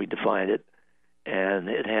we defined it, and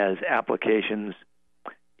it has applications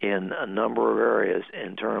in a number of areas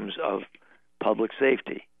in terms of public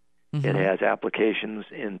safety. Mm-hmm. It has applications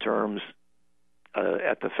in terms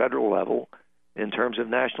at the federal level in terms of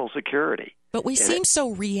national security. But we seem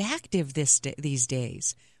so reactive these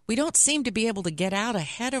days. We don't seem to be able to get out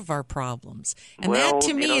ahead of our problems. And that,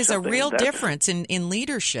 to me, is a real difference in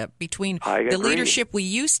leadership between the leadership we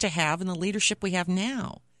used to have and the leadership we have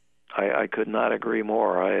now. I could not agree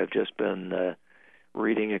more. I have just been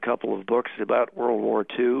reading a couple of books about World War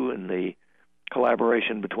II and the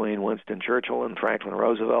collaboration between Winston Churchill and Franklin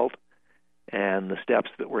Roosevelt and the steps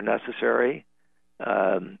that were necessary.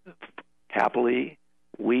 Happily,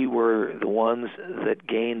 we were the ones that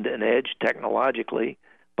gained an edge technologically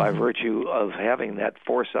by virtue of having that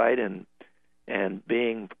foresight and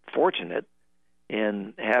being fortunate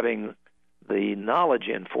in having the knowledge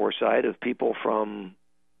and foresight of people from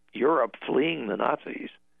Europe fleeing the Nazis,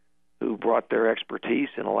 who brought their expertise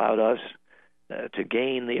and allowed us to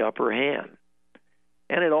gain the upper hand.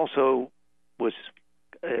 And it also was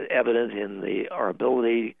evident in our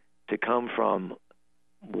ability to come from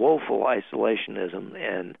woeful isolationism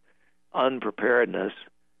and unpreparedness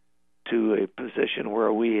to a position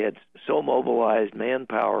where we had so mobilized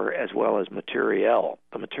manpower as well as materiel.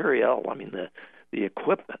 The materiel, I mean the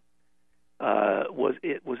equipment,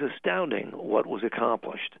 was astounding what was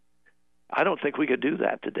accomplished. I don't think we could do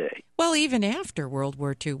that today. Well, even after World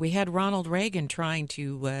War II, we had Ronald Reagan trying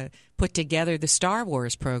to put together the Star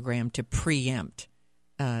Wars program to preempt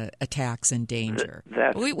attacks and danger.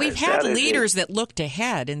 We've had leaders that looked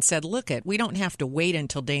ahead and said, look, we don't have to wait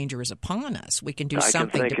until danger is upon us. We can do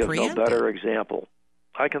something to preempt it.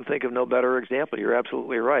 I can think of no better example. You're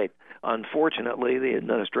absolutely right. Unfortunately, the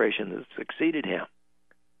administration that succeeded him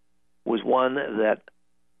was one that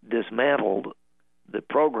dismantled the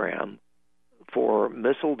program for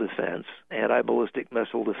missile defense, anti-ballistic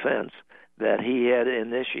missile defense, that he had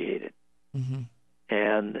initiated. Mm-hmm.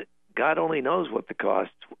 And God only knows what the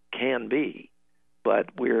costs can be, but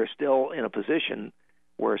we're still in a position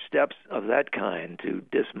where steps of that kind to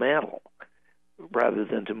dismantle rather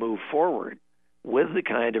than to move forward with the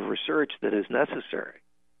kind of research that is necessary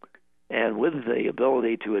and with the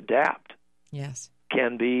ability to adapt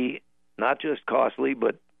can be not just costly,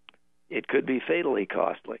 but it could be fatally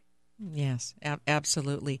costly. Yes,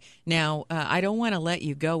 absolutely. Now, I don't want to let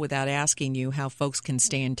you go without asking you how folks can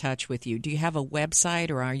stay in touch with you. Do you have a website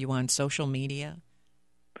or are you on social media?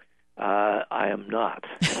 I am not.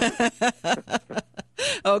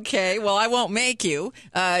 Okay, well, I won't make you.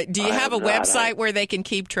 Do you have a website where they can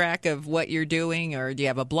keep track of what you're doing, or do you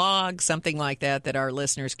have a blog, something like that our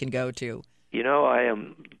listeners can go to? You know, I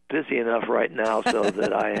am busy enough right now so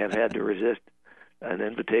that I have had to resist an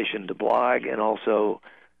invitation to blog, and also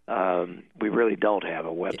we really don't have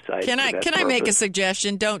a website. Can I make a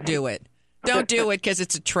suggestion? Don't do it. Don't do it because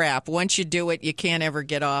it's a trap. Once you do it, you can't ever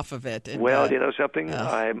get off of it. And, well, you know something?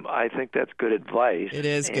 I think that's good advice. It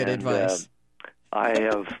is good advice. I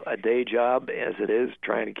have a day job, as it is,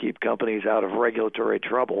 trying to keep companies out of regulatory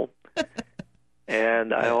trouble.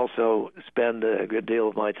 And I also spend a good deal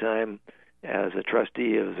of my time as a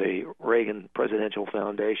trustee of the Reagan Presidential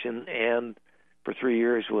Foundation and for 3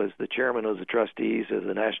 years was the chairman of the trustees of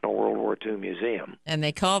the National World War II Museum. And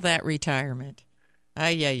they call that retirement.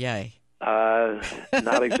 Ay, ay, ay.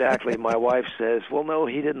 Not exactly. My wife says, well, no,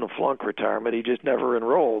 he didn't flunk retirement. He just never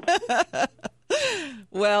enrolled.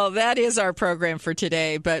 Well, that is our program for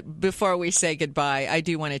today. But before we say goodbye, I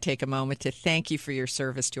do want to take a moment to thank you for your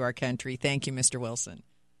service to our country. Thank you, Mr. Wilson.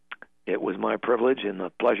 It was my privilege and a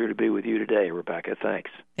pleasure to be with you today, Rebecca.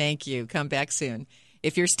 Thanks. Thank you. Come back soon.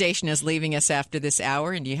 If your station is leaving us after this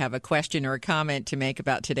hour and you have a question or a comment to make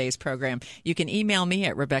about today's program, you can email me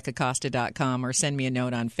at RebeccaCosta.com or send me a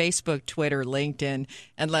note on Facebook, Twitter, LinkedIn,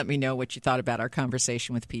 and let me know what you thought about our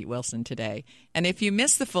conversation with Pete Wilson today. And if you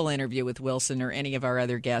missed the full interview with Wilson or any of our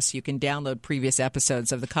other guests, you can download previous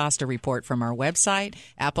episodes of the Costa Report from our website,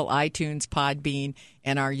 Apple iTunes, Podbean,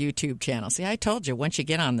 and our YouTube channel. See, I told you, once you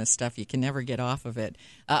get on this stuff, you can never get off of it.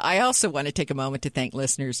 I also want to take a moment to thank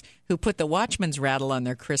listeners who put the Watchman's Rattle on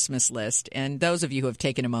their Christmas list, and those of you who have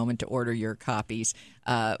taken a moment to order your copies.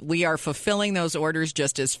 We are fulfilling those orders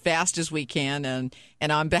just as fast as we can, and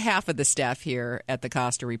on behalf of the staff here at the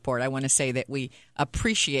Costa Report, I want to say that we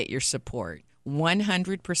appreciate your support.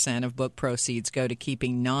 100% of book proceeds go to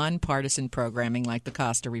keeping nonpartisan programming like the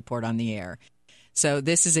Costa Report on the air. So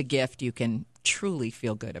this is a gift you can truly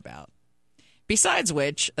feel good about. Besides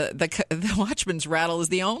which, the Watchman's Rattle is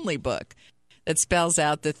the only book that spells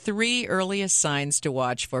out the 3 earliest signs to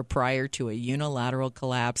watch for prior to a unilateral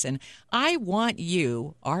collapse. And I want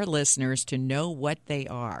you, our listeners, to know what they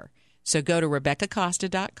are. So go to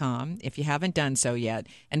RebeccaCosta.com if you haven't done so yet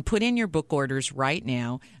and put in your book orders right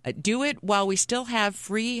now. Do it while we still have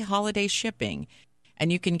free holiday shipping. And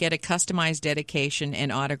you can get a customized dedication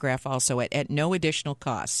and autograph also at no additional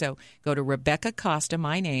cost. So go to Rebecca Costa,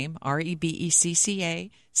 my name,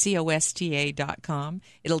 RebeccaCosta.com.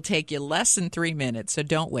 It'll take you less than 3 minutes, so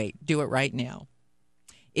don't wait. Do it right now.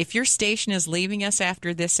 If your station is leaving us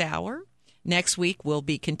after this hour, next week we'll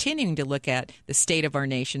be continuing to look at the state of our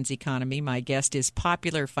nation's economy. My guest is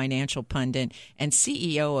popular financial pundit and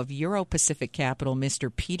CEO of Euro-Pacific Capital,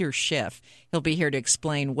 Mr. Peter Schiff. He'll be here to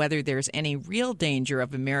explain whether there's any real danger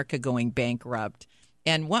of America going bankrupt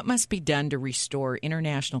and what must be done to restore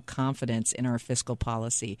international confidence in our fiscal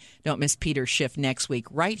policy. Don't miss Peter Schiff next week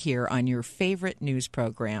right here on your favorite news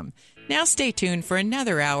program. Now stay tuned for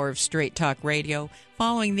another hour of Straight Talk Radio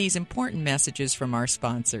following these important messages from our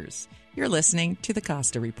sponsors. You're listening to the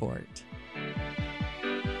Costa Report.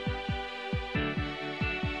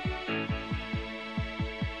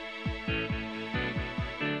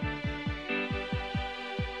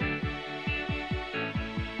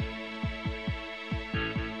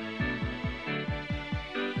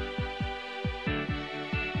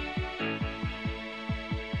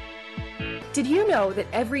 Did you know that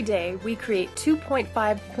every day we create 2.5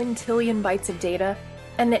 quintillion bytes of data,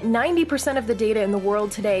 and that 90% of the data in the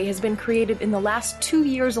world today has been created in the last 2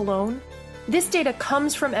 years alone? This data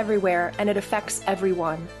comes from everywhere, and it affects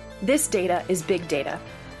everyone. This data is big data.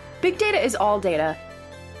 Big data is all data,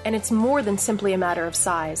 and it's more than simply a matter of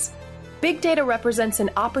size. Big data represents an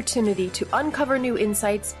opportunity to uncover new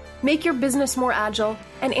insights, make your business more agile,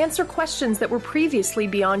 and answer questions that were previously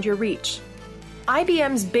beyond your reach.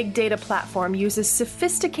 IBM's Big Data platform uses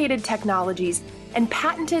sophisticated technologies and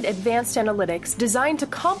patented advanced analytics designed to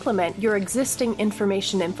complement your existing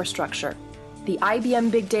information infrastructure. The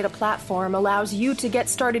IBM Big Data platform allows you to get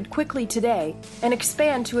started quickly today and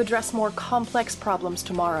expand to address more complex problems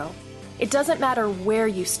tomorrow. It doesn't matter where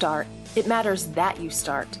you start, it matters that you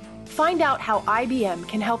start. Find out how IBM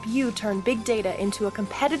can help you turn big data into a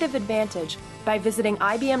competitive advantage by visiting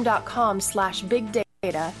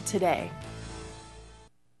ibm.com/bigdata today.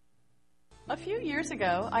 A few years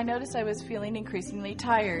ago, I noticed I was feeling increasingly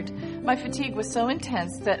tired. My fatigue was so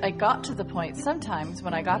intense that I got to the point sometimes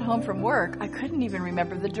when I got home from work, I couldn't even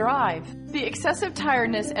remember the drive. The excessive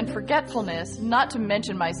tiredness and forgetfulness, not to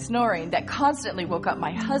mention my snoring that constantly woke up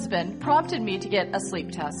my husband, prompted me to get a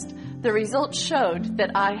sleep test. The results showed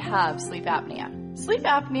that I have sleep apnea. Sleep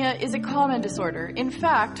apnea is a common disorder. In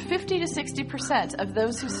fact, 50 to 60% of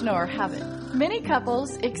those who snore have it. Many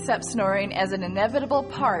couples accept snoring as an inevitable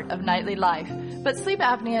part of nightly life, but sleep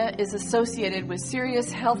apnea is associated with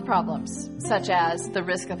serious health problems, such as the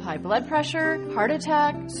risk of high blood pressure, heart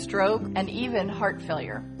attack, stroke, and even heart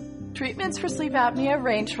failure. Treatments for sleep apnea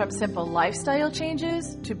range from simple lifestyle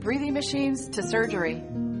changes to breathing machines to surgery.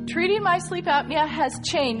 Treating my sleep apnea has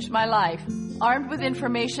changed my life. Armed with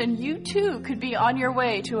information, you too could be on your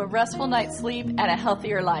way to a restful night's sleep and a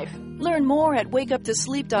healthier life. Learn more at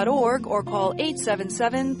wakeuptosleep.org or call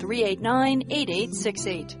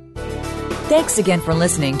 877-389-8868. Thanks again for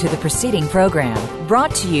listening to the preceding program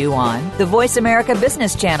brought to you on the Voice America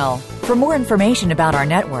Business Channel. For more information about our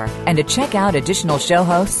network and to check out additional show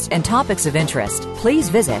hosts and topics of interest, please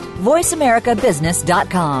visit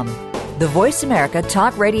voiceamericabusiness.com. The Voice America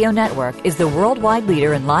Talk Radio Network is the worldwide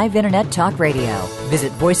leader in live Internet talk radio.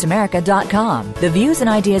 Visit voiceamerica.com. The views and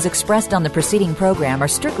ideas expressed on the preceding program are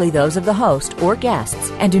strictly those of the host or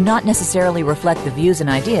guests and do not necessarily reflect the views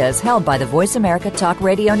and ideas held by the Voice America Talk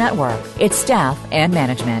Radio Network, its staff, and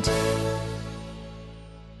management.